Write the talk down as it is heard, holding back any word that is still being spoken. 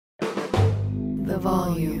the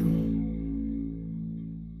volume.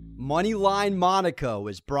 Moneyline Monaco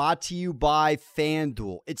is brought to you by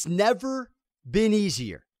FanDuel. It's never been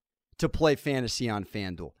easier to play fantasy on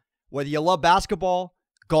FanDuel. Whether you love basketball,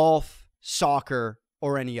 golf, soccer,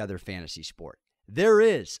 or any other fantasy sport, there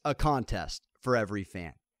is a contest for every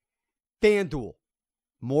fan. FanDuel,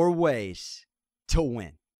 more ways to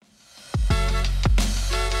win.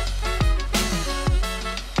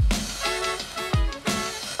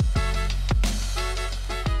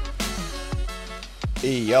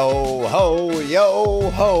 Yo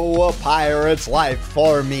ho, a pirate's life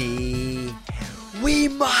for me. We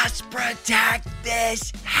must protect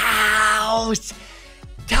this house.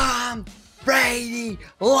 Tom Brady,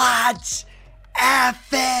 let's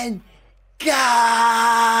effing go.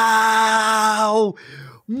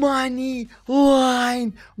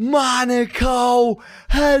 Moneyline Monaco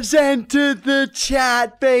has entered the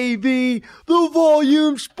chat, baby. The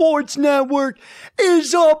Volume Sports Network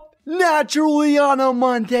is up naturally on a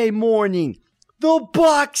Monday morning. The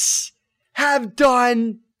Bucks have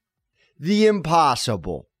done the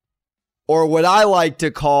impossible, or what I like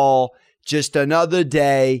to call just another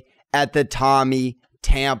day at the Tommy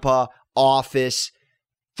Tampa office.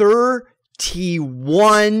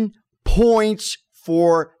 31 points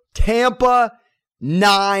for Tampa,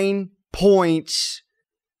 9 points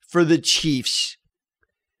for the Chiefs.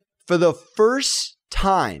 For the first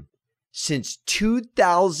time since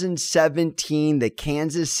 2017, the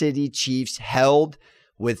Kansas City Chiefs held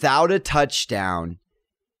without a touchdown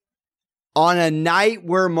on a night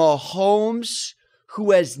where Mahomes,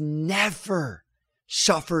 who has never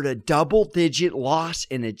suffered a double-digit loss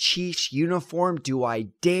in a Chiefs uniform, do I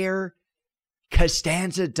dare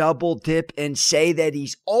Costanza double dip and say that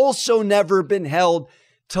he's also never been held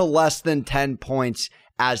to less than 10 points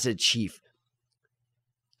as a Chief.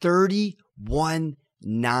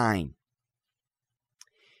 31-9.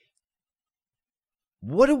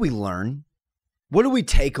 What do we learn? What do we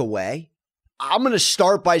take away? I'm going to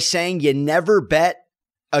start by saying you never bet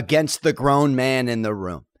against the grown man in the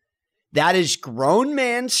room. That is grown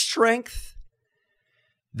man strength.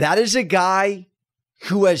 That is a guy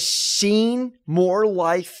who has seen more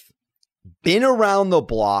life, been around the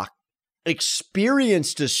block,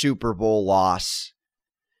 experienced a Super Bowl loss,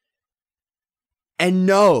 and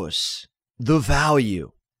knows the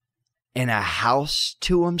value in a house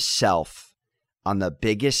to himself on the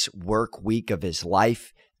biggest work week of his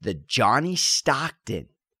life. The Johnny Stockton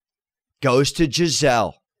goes to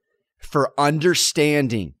Giselle for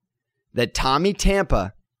understanding that Tommy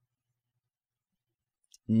Tampa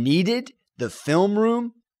needed the film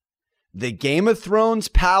room, the Game of Thrones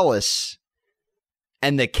palace,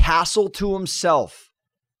 and the castle to himself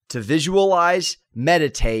to visualize,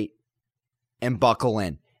 meditate, and buckle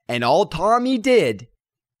in. And all Tommy did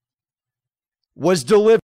was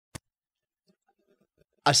deliver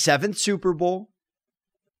a 7th Super Bowl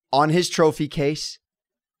on his trophy case,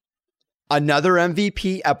 another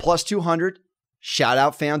MVP at plus 200. Shout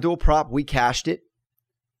out FanDuel prop. We cashed it.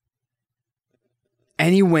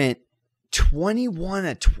 And he went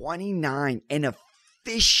 21-29, an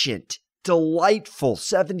efficient, delightful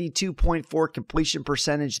 72.4 completion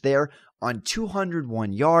percentage there on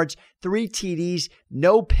 201 yards, 3 TDs,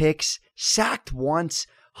 no picks, sacked once,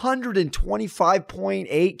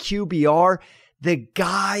 125.8 QBR. The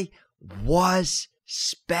guy was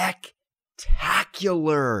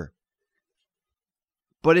spectacular.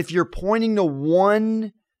 But if you're pointing to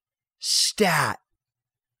one stat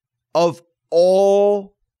of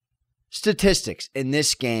all statistics in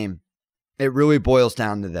this game, it really boils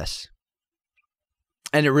down to this.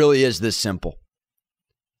 And it really is this simple.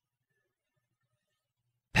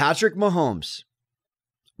 Patrick Mahomes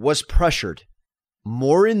was pressured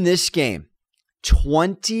more in this game.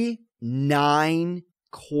 29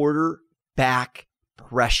 quarterback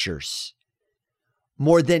pressures.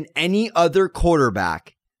 More than any other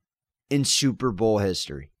quarterback in Super Bowl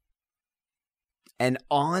history. And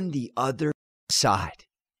on the other side,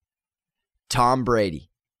 Tom Brady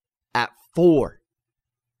at 4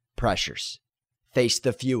 pressures faced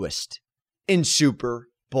the fewest in Super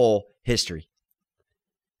Bowl history.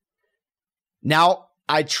 Now,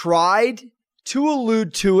 I tried to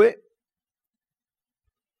allude to it.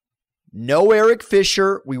 No Eric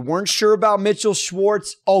Fisher. We weren't sure about Mitchell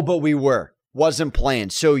Schwartz. Oh, but we were. Wasn't playing.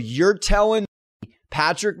 So you're telling me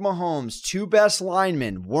Patrick Mahomes' 2 best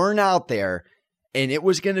linemen weren't out there and it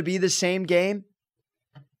was going to be the same game?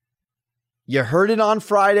 You heard it on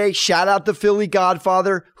Friday. Shout out the Philly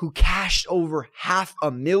Godfather who cashed over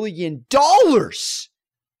 $500,000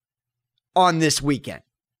 on this weekend.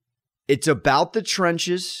 It's about the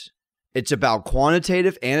trenches. It's about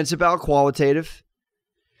quantitative and it's about qualitative.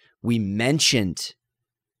 We mentioned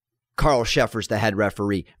Carl Scheffer's the head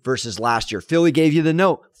referee versus last year. Philly gave you the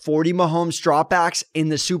note. 40 Mahomes dropbacks in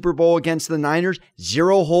the Super Bowl against the Niners.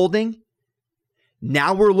 0 holding.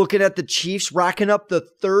 Now we're looking at the Chiefs racking up the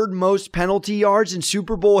 3rd most penalty yards in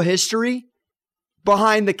Super Bowl history,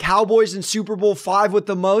 behind the Cowboys in Super Bowl 5 with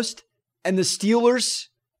the most, and the Steelers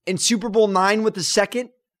in Super Bowl 9 with the 2nd.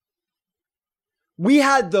 We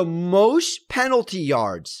had the most penalty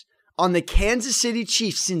yards on the Kansas City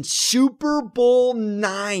Chiefs since Super Bowl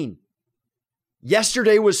 9.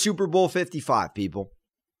 Yesterday was Super Bowl 55, people.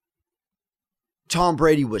 Tom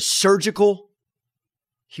Brady was surgical.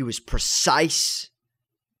 He was precise.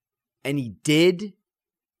 And he did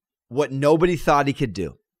what nobody thought he could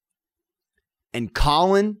do. And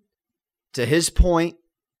Colin, to his point,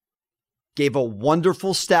 gave a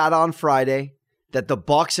wonderful stat on Friday that the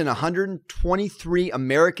Bucs in 123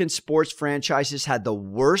 American sports franchises had the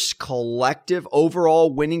worst collective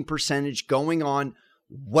overall winning percentage going on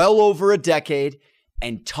well over a decade.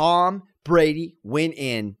 And Tom Brady went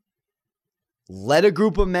in, led a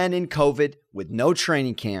group of men in COVID with no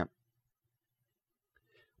training camp,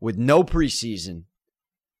 with no preseason,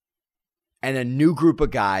 and a new group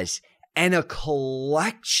of guys, and a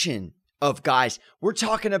collection of guys. We're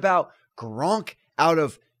talking about Gronk out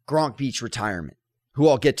of Gronk Beach retirement, who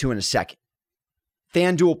I'll get to in a second.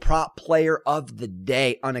 FanDuel prop player of the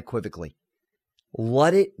day, unequivocally.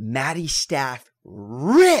 Let it Matty Staff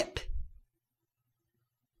rip.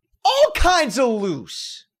 All kinds of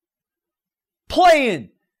loose. Playing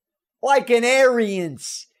like an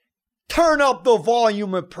Arians. Turn up the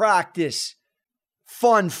volume of practice.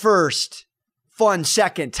 Fun first, fun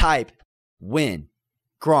second type. Win.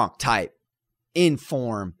 Gronk type. In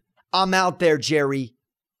form. I'm out there, Jerry.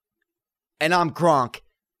 And I'm Gronk,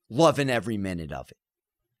 loving every minute of it.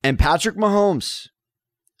 And Patrick Mahomes,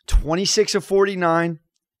 26 of 49,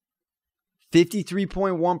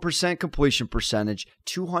 53.1% completion percentage,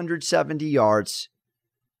 270 yards,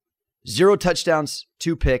 0 touchdowns,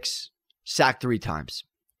 2 picks, sacked 3 times.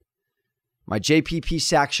 My JPP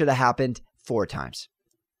sack should have happened 4 times.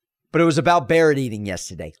 But it was about Barrett eating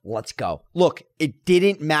yesterday. Let's go. Look, it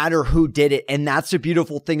didn't matter who did it. And that's the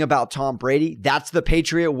beautiful thing about Tom Brady. That's the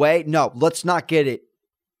Patriot way. No, let's not get it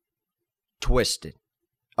twisted.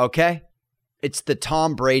 Okay? It's the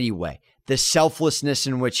Tom Brady way. The selflessness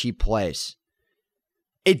in which he plays.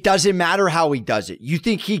 It doesn't matter how he does it. You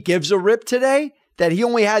think he gives a rip today that he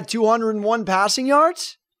only had 201 passing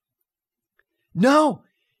yards? No.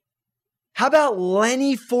 How about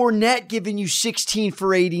Lenny Fournette giving you 16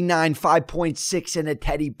 for 89, 5.6, and a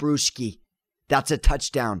Teddy Bruschi? That's a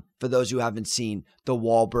touchdown for those who haven't seen the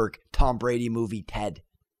Wahlberg Tom Brady movie, Ted.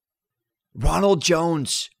 Ronald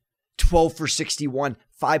Jones, 12 for 61,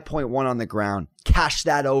 5.1 on the ground. Cashed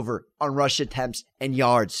that over on rush attempts and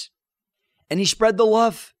yards. And he spread the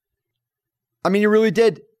love. I mean, he really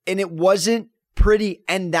did. And it wasn't pretty.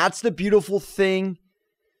 And that's the beautiful thing.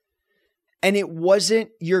 And it wasn't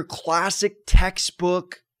your classic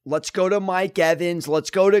textbook, let's go to Mike Evans, let's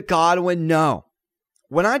go to Godwin. No.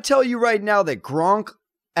 When I tell you right now that Gronk,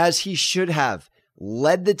 as he should have,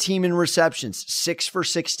 led the team in receptions, 6 for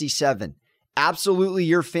 67. Absolutely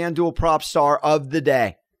your FanDuel prop star of the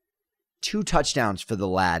day. 2 touchdowns for the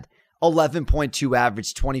lad. 11.2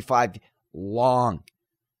 average, 25 long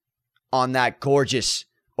on that gorgeous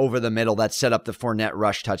over the middle that set up the Fournette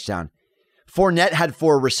rush touchdown. Fournette had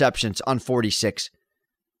 4 receptions on 46.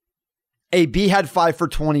 AB had 5 for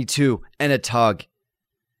 22 and a tug.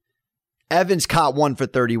 Evans caught 1 for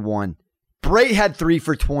 31. Bray had 3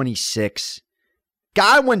 for 26.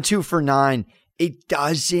 Godwin 2 for 9. It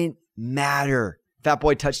doesn't matter. Fat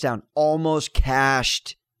Boy touchdown almost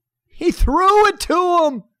cashed. He threw it to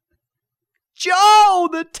him. Joe,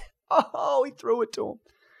 he threw it to him.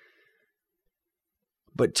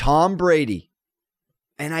 But Tom Brady,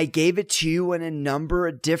 and I gave it to you in a number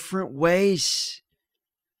of different ways.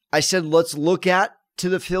 I said, let's look at, to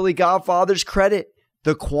the Philly Godfather's credit,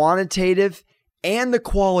 the quantitative and the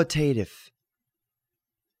qualitative.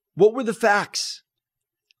 What were the facts?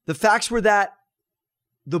 The facts were that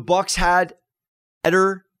the Bucs had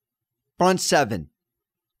better front 7.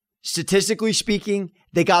 Statistically speaking,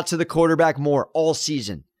 they got to the quarterback more all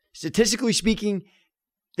season. Statistically speaking,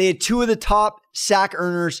 they had 2 of the top sack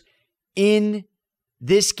earners in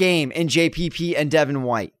this game in JPP and Devin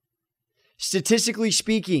White. Statistically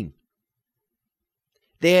speaking,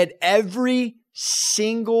 they had every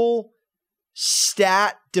single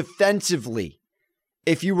stat defensively,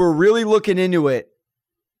 if you were really looking into it,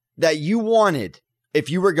 that you wanted if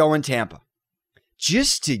you were going Tampa.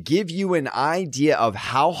 just to give you an idea of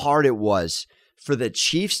how hard it was for the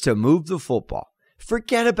Chiefs to move the football.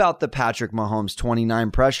 Forget about the Patrick Mahomes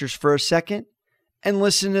 29 pressures for a second and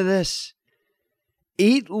listen to this.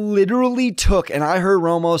 It literally took, and I heard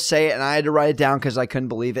Romo say it and I had to write it down because I couldn't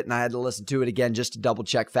believe it and I had to listen to it again just to double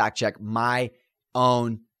check, fact check my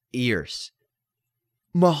own ears.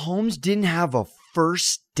 Mahomes didn't have a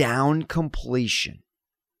first down completion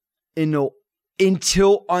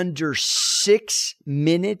until under 6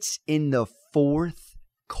 minutes in the fourth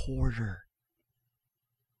quarter.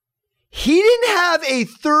 He didn't have a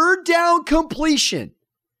third down completion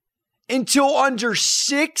until under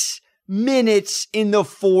 6 minutes in the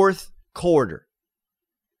fourth quarter.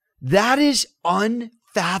 That is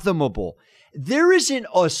unfathomable. There isn't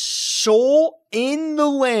a soul in the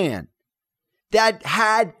land that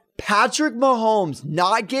had Patrick Mahomes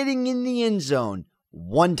not getting in the end zone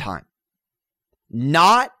one time.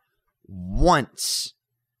 Not once.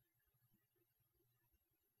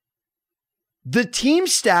 The team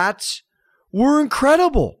stats were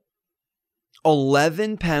incredible.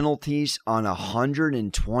 11 penalties on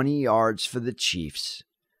 120 yards for the Chiefs.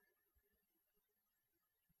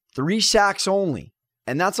 3 sacks only.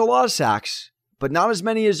 And that's a lot of sacks, but not as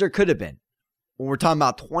many as there could have been. When we're talking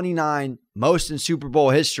about 29 most in Super Bowl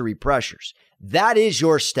history pressures. That is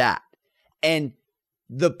your stat. And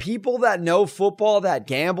the people that know football, that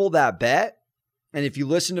gamble, that bet, and if you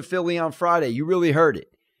listen to Philly on Friday, you really heard it.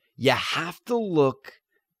 You have to look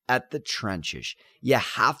at the trenches. You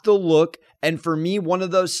have to look, and for me, one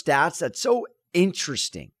of those stats that's so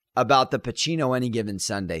interesting about the Pacino Any Given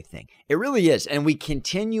Sunday thing. It really is, and we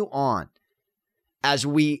continue on as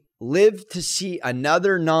we live to see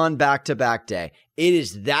another non-back-to-back day. It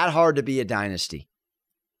is that hard to be a dynasty.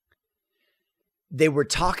 They were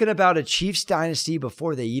talking about a Chiefs dynasty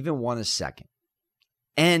before they even won a second.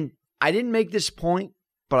 And I didn't make this point,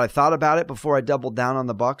 but I thought about it before I doubled down on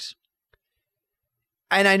the Bucs.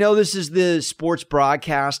 And I know this is the sports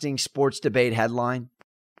broadcasting, sports debate headline.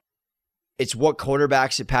 It's what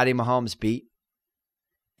quarterbacks did Patty Mahomes beat.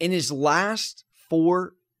 In his last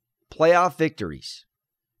 4 playoff victories,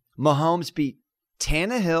 Mahomes beat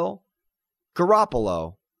Tannehill,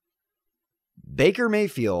 Garoppolo, Baker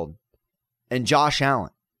Mayfield, and Josh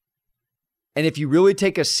Allen. And if you really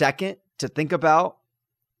take a second to think about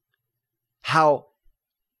how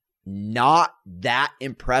not that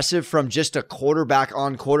impressive from just a quarterback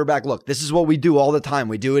on quarterback. Look, this is what we do all the time.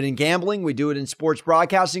 We do it in gambling. We do it in sports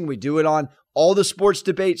broadcasting. We do it on all the sports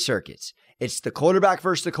debate circuits. It's the quarterback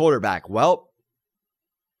versus the quarterback. Well,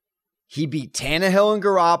 he beat Tannehill and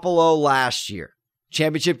Garoppolo last year.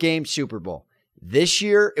 Championship game, Super Bowl. This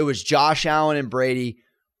year, it was Josh Allen and Brady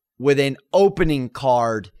with an opening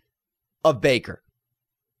card of Baker.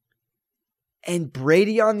 And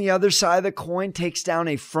Brady on the other side of the coin takes down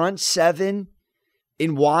a front 7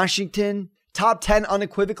 in Washington. Top 10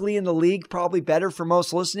 unequivocally in the league, probably better for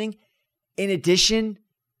most listening. In addition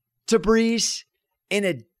to Breeze, in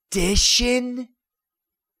addition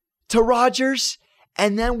to Rodgers.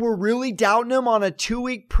 And then we're really doubting him on a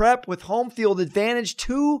 2-week prep with home field advantage.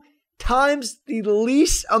 2 times the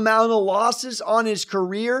least amount of losses on his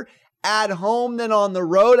career at home than on the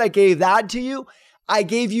road. I gave that to you. I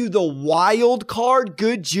gave you the wild card,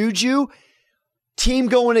 good juju. Team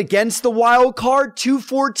going against the wild card,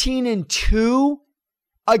 2-14-2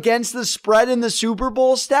 against the spread in the Super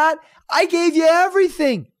Bowl stat. I gave you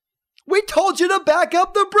everything. We told you to back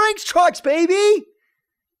up the Brinks trucks, baby.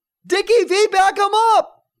 Dickie V, back them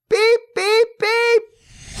up. Beep, beep, beep.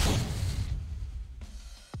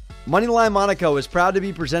 Moneyline Monaco is proud to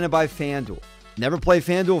be presented by FanDuel. Never played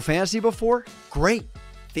FanDuel Fantasy before? Great.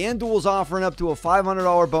 FanDuel is offering up to a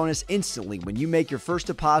 $500 bonus instantly when you make your first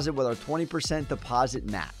deposit with our 20% deposit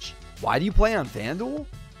match. Why do you play on FanDuel?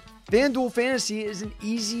 FanDuel Fantasy is an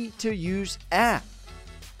easy-to-use app.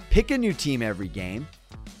 Pick a new team every game,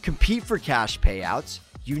 compete for cash payouts,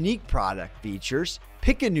 unique product features,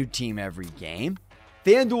 pick a new team every game.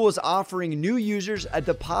 FanDuel is offering new users a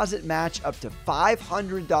deposit match up to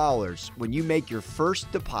 $500 when you make your first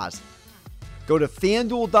deposit. Go to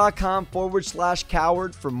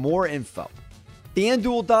FanDuel.com/cowherd for more info.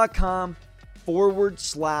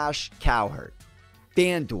 FanDuel.com/cowherd.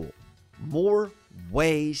 FanDuel. More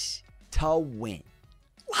ways to win.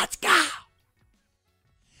 Let's go.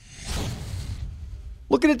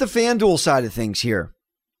 Looking at the FanDuel side of things here.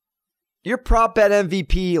 Your prop bet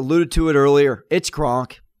MVP alluded to it earlier. It's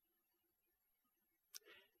Gronk.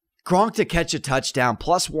 Gronk to catch a touchdown,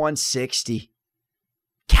 plus 160.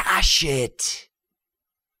 Cash it.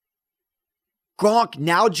 Gronk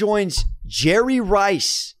now joins Jerry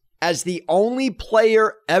Rice as the only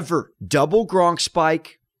player ever double Gronk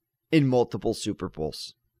spike in multiple Super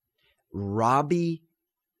Bowls. Robbie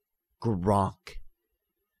Gronk.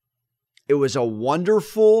 It was a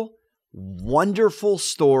wonderful, wonderful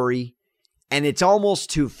story, and it's almost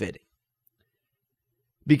too fitting.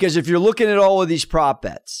 Because if you're looking at all of these prop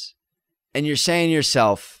bets and you're saying to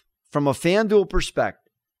yourself, from a FanDuel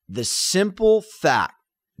perspective, the simple fact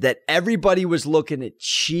that everybody was looking at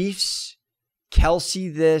Chiefs,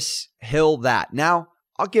 Kelce this, Hill that. Now,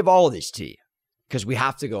 I'll give all of these to you because we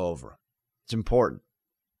have to go over them. It's important.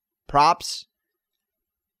 Props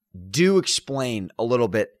do explain a little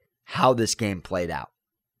bit how this game played out.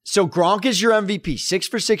 So Gronk is your MVP. 6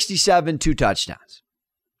 for 67, 2 touchdowns.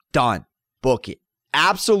 Done. Book it.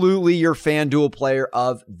 Absolutely your FanDuel player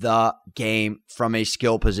of the game from a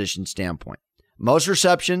skill position standpoint. Most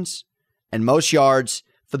receptions and most yards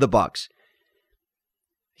for the Bucs.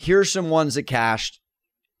 Here's some ones that cashed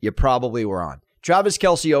you probably were on. Travis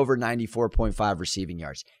Kelce over 94.5 receiving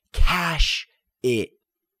yards. Cash it.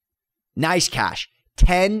 Nice cash.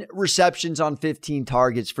 10 receptions on 15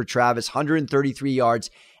 targets for Travis, 133 yards.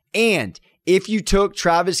 And if you took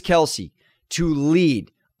Travis Kelce to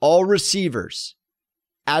lead all receivers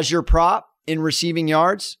as your prop in receiving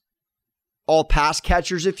yards, all pass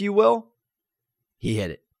catchers, if you will, he hit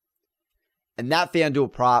it. And that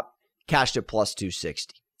FanDuel prop cashed at plus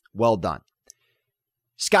 260. Well done.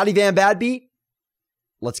 Scotty Van Badby,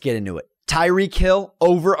 let's get into it. Tyreek Hill,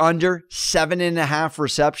 over under 7.5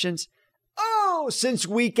 receptions. Oh, since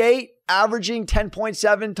week 8, averaging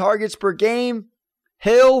 10.7 targets per game.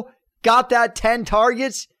 Hill got that 10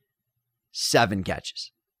 targets, 7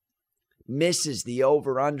 catches. Misses the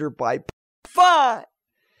over-under by 5.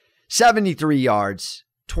 73 yards.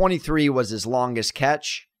 23 was his longest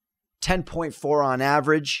catch. 10.4 on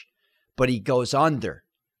average, but he goes under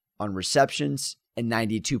on receptions and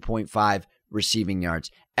 92.5 receiving yards.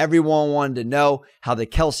 Everyone wanted to know how the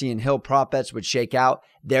Kelce and Hill prop bets would shake out.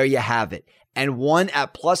 There you have it. And one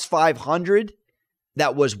at plus 500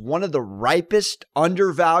 that was one of the ripest,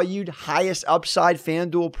 undervalued, highest upside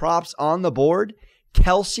FanDuel props on the board.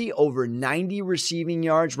 Kelce over 90 receiving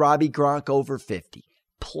yards, Robbie Gronk over 50.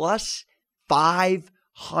 Plus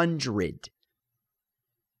 500.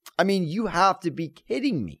 I mean, you have to be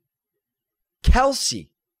kidding me. Kelce,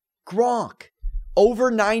 Gronk,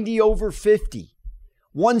 over 90, over 50.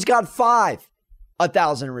 One's got 5,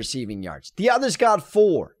 1,000 receiving yards. The other's got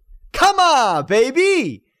 4. Come on,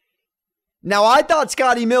 baby. Now, I thought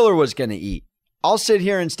Scotty Miller was going to eat. I'll sit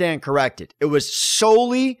here and stand corrected. It was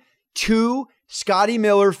solely 2 Scotty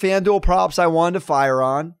Miller FanDuel props I wanted to fire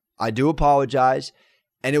on. I do apologize.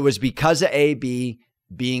 And it was because of AB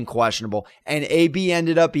being questionable. And AB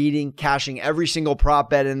ended up eating, cashing every single prop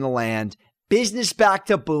bet in the land. Business back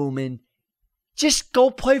to booming. Just go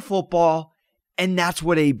play football. And that's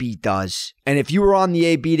what AB does. And if you were on the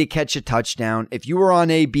AB to catch a touchdown, if you were on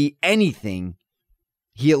AB anything,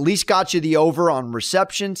 he at least got you the over on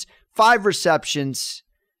receptions, 5 receptions,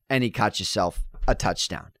 and he caught yourself a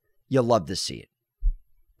touchdown. You'll love to see it.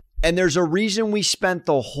 And there's a reason we spent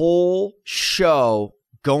the whole show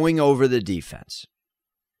going over the defense.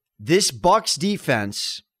 This Bucs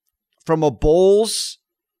defense, from a Bulls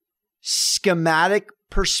schematic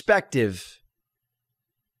perspective,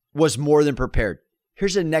 was more than prepared.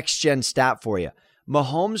 Here's a next-gen stat for you.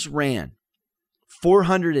 Mahomes ran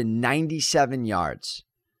 497 yards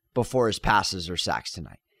before his passes or sacks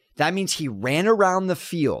tonight. That means he ran around the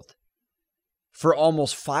field for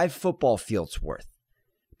almost 5 football fields worth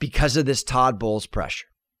because of this Todd Bowles pressure.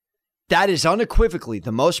 That is unequivocally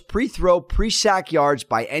the most pre-throw, pre-sack yards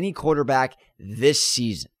by any quarterback this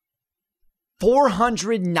season.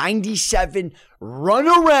 497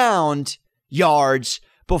 run-around yards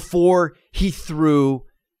before he threw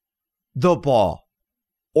the ball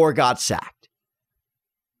or got sacked.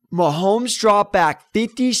 Mahomes dropped back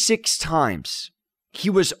 56 times. He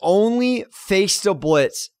was only faced a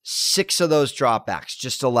blitz 6 of those dropbacks,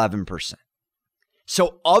 just 11%.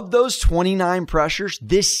 So of those 29 pressures,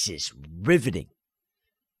 this is riveting.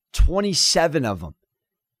 27 of them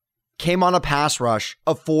came on a pass rush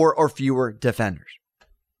of 4 or fewer defenders.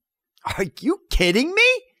 Are you kidding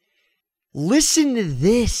me? Listen to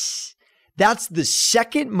this. That's the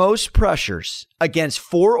second most pressures against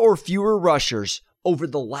 4 or fewer rushers over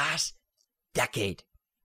the last decade.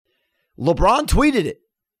 LeBron tweeted it.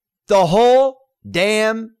 The whole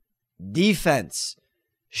damn defense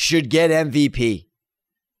should get MVP.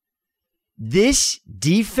 This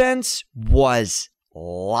defense was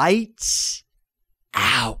lights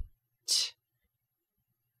out.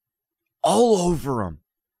 All over them.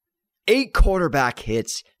 8 quarterback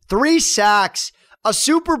hits, 3 sacks, A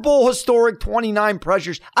Super Bowl historic 29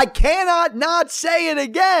 pressures. I cannot not say it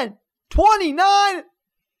again. 29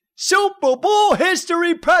 Super Bowl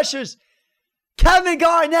history pressures. Kevin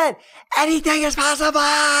Garnett, anything is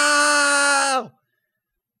possible.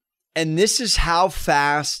 And this is how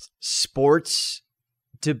fast sports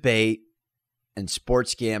debate and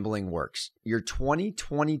sports gambling works. Your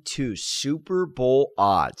 2022 Super Bowl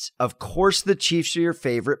odds. Of course, the Chiefs are your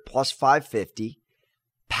favorite, plus 550.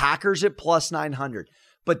 Packers at plus 900.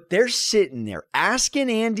 But they're sitting there asking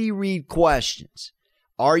Andy Reid questions.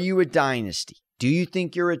 Are you a dynasty? Do you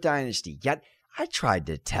think you're a dynasty? Yet, I tried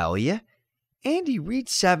to tell you, Andy Reid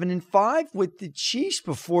 7-5 with the Chiefs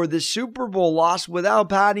before the Super Bowl loss without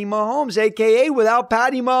Patty Mahomes, a.k.a. without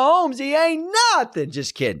Patty Mahomes. He ain't nothing.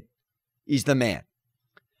 Just kidding. He's the man.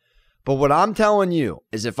 But what I'm telling you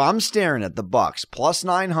is if I'm staring at the Bucs plus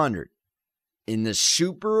 900 in the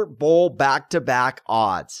Super Bowl back-to-back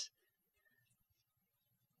odds,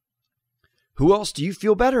 who else do you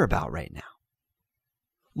feel better about right now?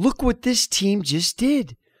 Look what this team just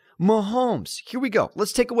did. Mahomes. Here we go.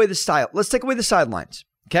 Let's take away the style. Let's take away the sidelines.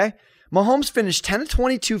 Okay? Mahomes finished 10 of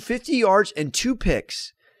 22, 50 yards, and 2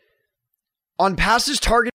 picks on passes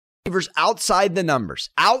targeted receivers outside the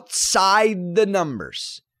numbers. Outside the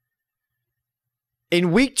numbers.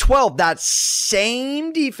 In week 12, that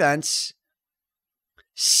same defense,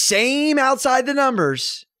 same outside the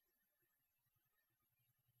numbers,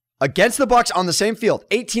 against the Bucs on the same field,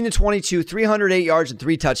 18 of 22, 308 yards and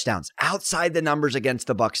 3 touchdowns. Outside the numbers against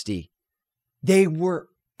the Bucs D. They were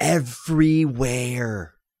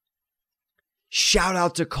everywhere. Shout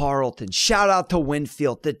out to Carlton. Shout out to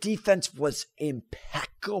Winfield. The defense was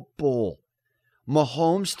impeccable.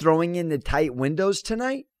 Mahomes throwing in the tight windows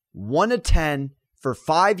tonight. 1 of 10 for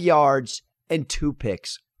 5 yards and 2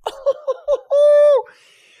 picks.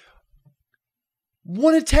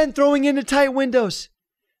 1 of 10 throwing in the tight windows.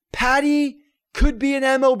 Patty could be an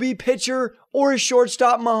MLB pitcher or a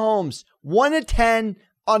shortstop Mahomes. 1 of 10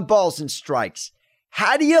 on balls and strikes.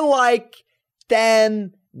 How do you like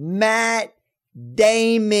them Matt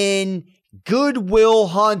Damon Goodwill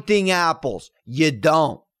Hunting apples? You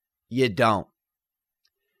don't. You don't.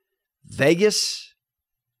 Vegas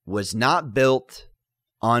was not built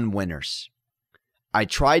on winners. I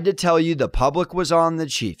tried to tell you the public was on the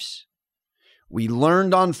Chiefs. We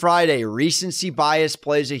learned on Friday recency bias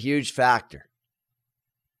plays a huge factor.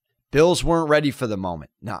 Bills weren't ready for the moment.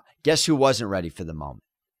 Now, guess who wasn't ready for the moment?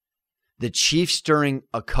 The Chiefs during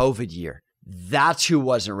a COVID year. That's who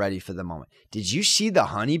wasn't ready for the moment. Did you see the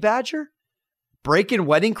Honey Badger? Breaking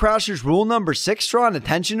Wedding Crashers rule number 6, drawing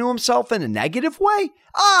attention to himself in a negative way?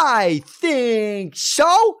 I think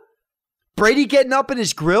so. Brady getting up in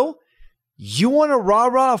his grill? You want to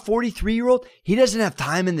rah-rah a 43-year-old? He doesn't have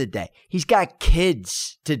time in the day. He's got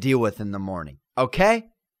kids to deal with in the morning, okay?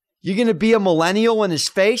 You're going to be a millennial in his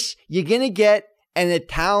face? You're going to get an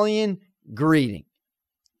Italian greeting.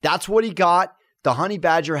 That's what he got. The Honey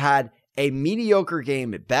Badger had a mediocre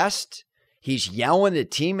game at best. He's yelling at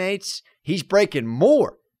teammates. He's breaking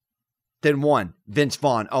more than one Vince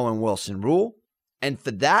Vaughn, Owen Wilson rule. And for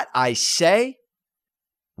that, I say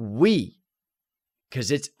we, because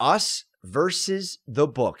it's us versus the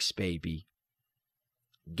books, baby.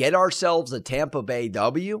 Get ourselves a Tampa Bay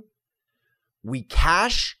W. We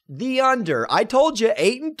cash the under. I told you,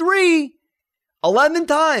 8-3, 11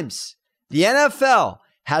 times. The NFL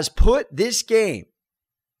has put this game,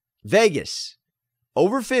 Vegas,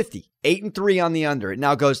 over 50, 8-3 on the under. It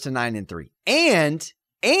now goes to 9-3.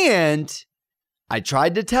 And I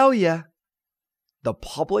tried to tell you, the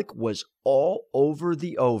public was all over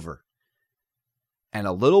the over. And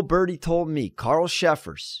a little birdie told me Carl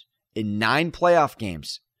Sheffers in 9 playoff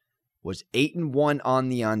games was 8-1 on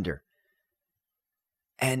the under.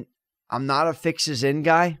 And I'm not a fixes in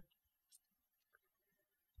guy,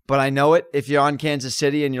 but I know it. If you're on Kansas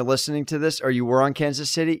City and you're listening to this, or you were on Kansas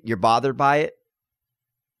City, you're bothered by it.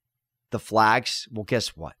 The flags, well,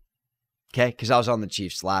 guess what? Okay, because I was on the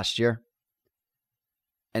Chiefs last year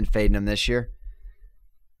and fading them this year.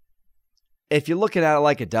 If you're looking at it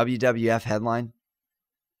like a WWF headline,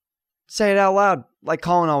 say it out loud, like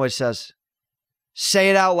Colin always says.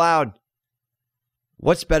 Say it out loud.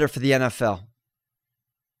 What's better for the NFL?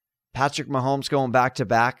 Patrick Mahomes going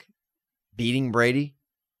back-to-back, beating Brady?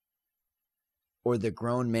 Or the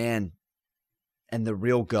grown man and the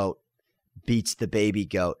real GOAT beats the baby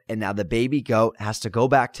goat? And now the baby goat has to go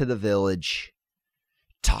back to the village,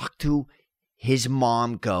 talk to his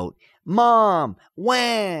mom goat. Mom,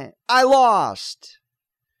 when I lost.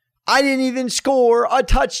 I didn't even score a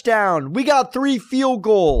touchdown. We got 3 field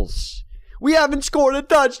goals. We haven't scored a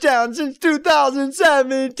touchdown since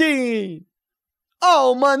 2017.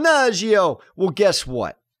 Oh, Managgio. Well, guess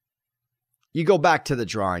what? You go back to the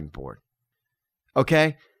drawing board.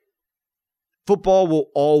 Okay? Football will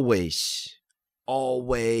always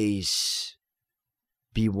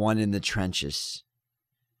be won in the trenches.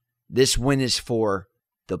 This win is for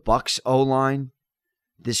the Bucs O-line.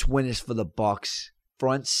 This win is for the Bucs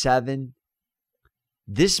front seven.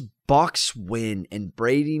 This Bucs win, and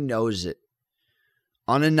Brady knows it,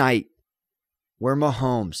 on a night where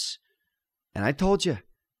Mahomes, and I told you,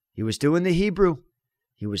 he was doing the Hebrew.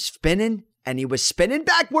 He was spinning, and he was spinning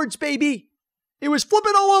backwards, baby. He was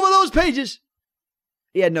flipping all over those pages.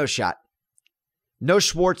 He had no shot. No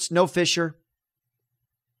Schwartz, no Fisher.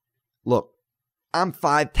 Look, I'm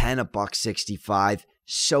 5'10", a $165,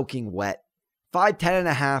 soaking wet. 5'10 and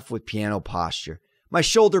a half with piano posture. My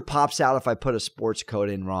shoulder pops out if I put a sports coat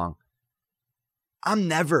in wrong. I'm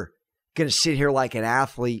never going to sit here like an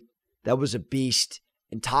athlete that was a beast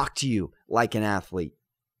and talk to you like an athlete.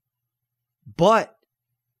 But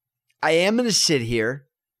I am going to sit here,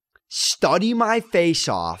 study my face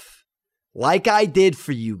off like I did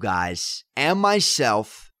for you guys and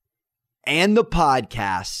myself and the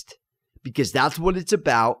podcast, because that's what it's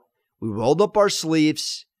about. We rolled up our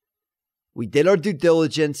sleeves. We did our due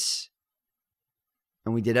diligence.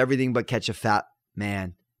 And we did everything but catch a fat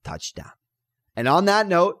man touchdown. And on that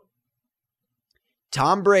note,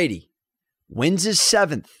 Tom Brady wins his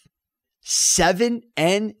 7th.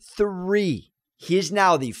 7-3. He is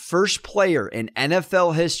now the first player in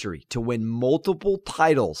NFL history to win multiple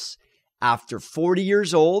titles after 40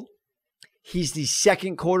 years old. He's the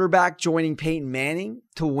second quarterback joining Peyton Manning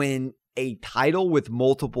to win a title with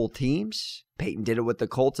multiple teams. Peyton did it with the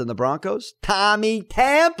Colts and the Broncos. Tommy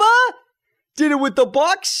Tampa did it with the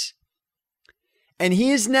Bucs. And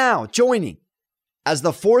he is now joining as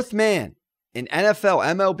the 4th man in NFL,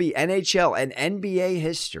 MLB, NHL, and NBA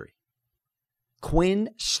history, Quinn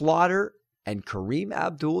Slaughter and Kareem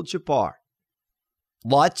Abdul-Jabbar.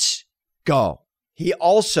 Let's go. He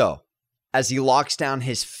also, as he locks down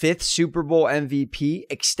his 5th Super Bowl MVP,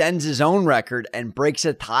 extends his own record and breaks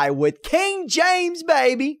a tie with King James,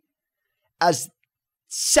 baby, as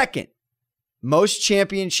 2nd most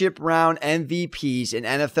championship round MVPs in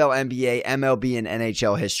NFL, NBA, MLB, and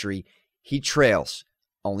NHL history. He trails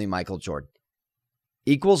only Michael Jordan.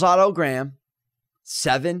 Equals Otto Graham.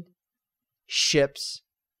 7 ships.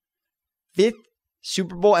 5th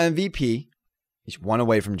Super Bowl MVP. He's 1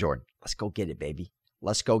 away from Jordan. Let's go get it, baby.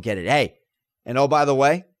 Let's go get it. Hey, and oh, by the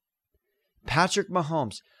way, Patrick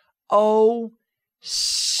Mahomes. Oh,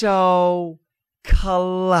 so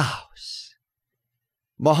close.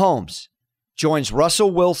 Mahomes joins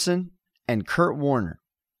Russell Wilson and Kurt Warner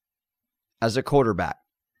as a quarterback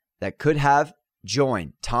that could have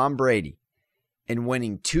joined Tom Brady in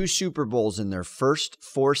winning 2 Super Bowls in their first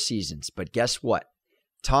 4 seasons. But guess what?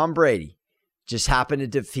 Tom Brady just happened to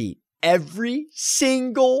defeat every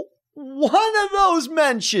single one of those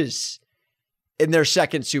mentions in their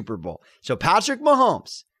 2nd Super Bowl. So Patrick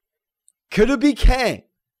Mahomes could have became,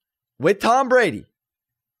 with Tom Brady,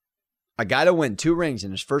 a guy to win 2 rings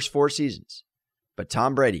in his first 4 seasons. But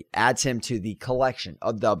Tom Brady adds him to the collection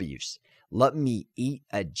of W's. Let me eat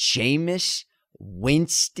a Jameis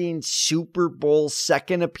Winston Super Bowl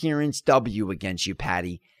 2nd appearance W against you,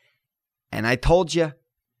 Patty. And I told you,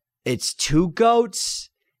 it's 2 goats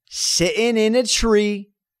sitting in a tree.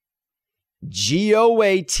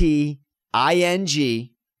 GOATING.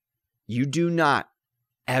 You do not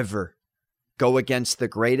ever go against the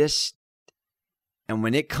greatest. And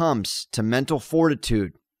when it comes to mental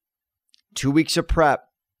fortitude, 2 weeks of prep,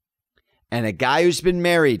 and a guy who's been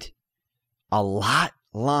married a lot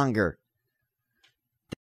longer,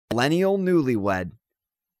 the millennial newlywed,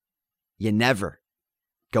 you never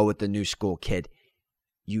go with the new school kid.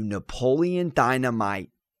 You Napoleon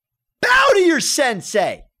Dynamite. Bow to your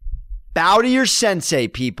sensei. Bow to your sensei,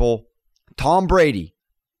 people. Tom Brady,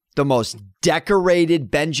 the most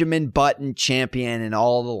decorated Benjamin Button champion in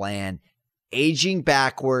all the land, aging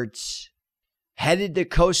backwards, headed to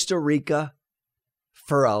Costa Rica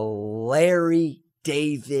for a Larry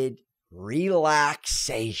David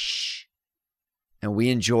relaxation. And we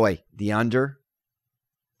enjoy the under,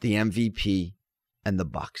 the MVP, and the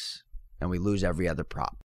Bucs. And we lose every other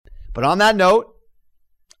prop. But on that note,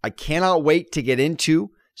 I cannot wait to get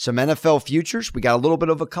into some NFL futures. We got a little bit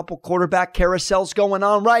of a couple quarterback carousels going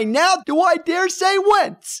on right now. Do I dare say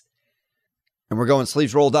Wentz? And we're going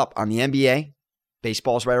sleeves rolled up on the NBA.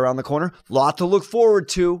 Baseball's right around the corner. A lot to look forward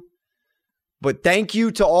to. But thank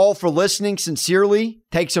you to all for listening sincerely.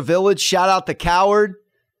 Takes a village. Shout out to Coward.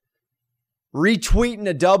 Retweeting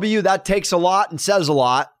a W, that takes a lot and says a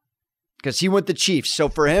lot because he went the Chiefs. So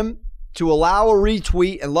for him, to allow a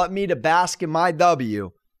retweet and let me to bask in my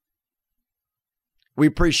W, we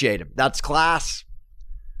appreciate him. That's class.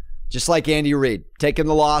 Just like Andy Reid, taking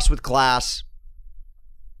the loss with class.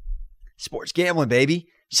 Sports gambling, baby.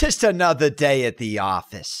 Just another day at the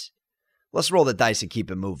office. Let's roll the dice and keep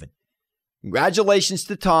it moving. Congratulations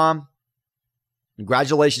to Tom.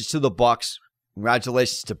 Congratulations to the Bucks.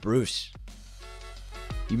 Congratulations to Bruce.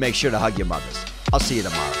 You make sure to hug your mothers. I'll see you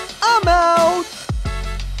tomorrow. I'm out.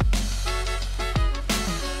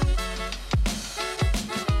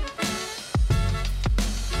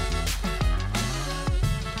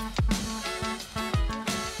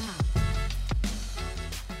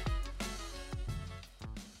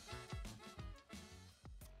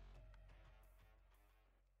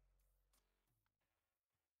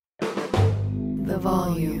 The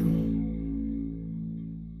volume.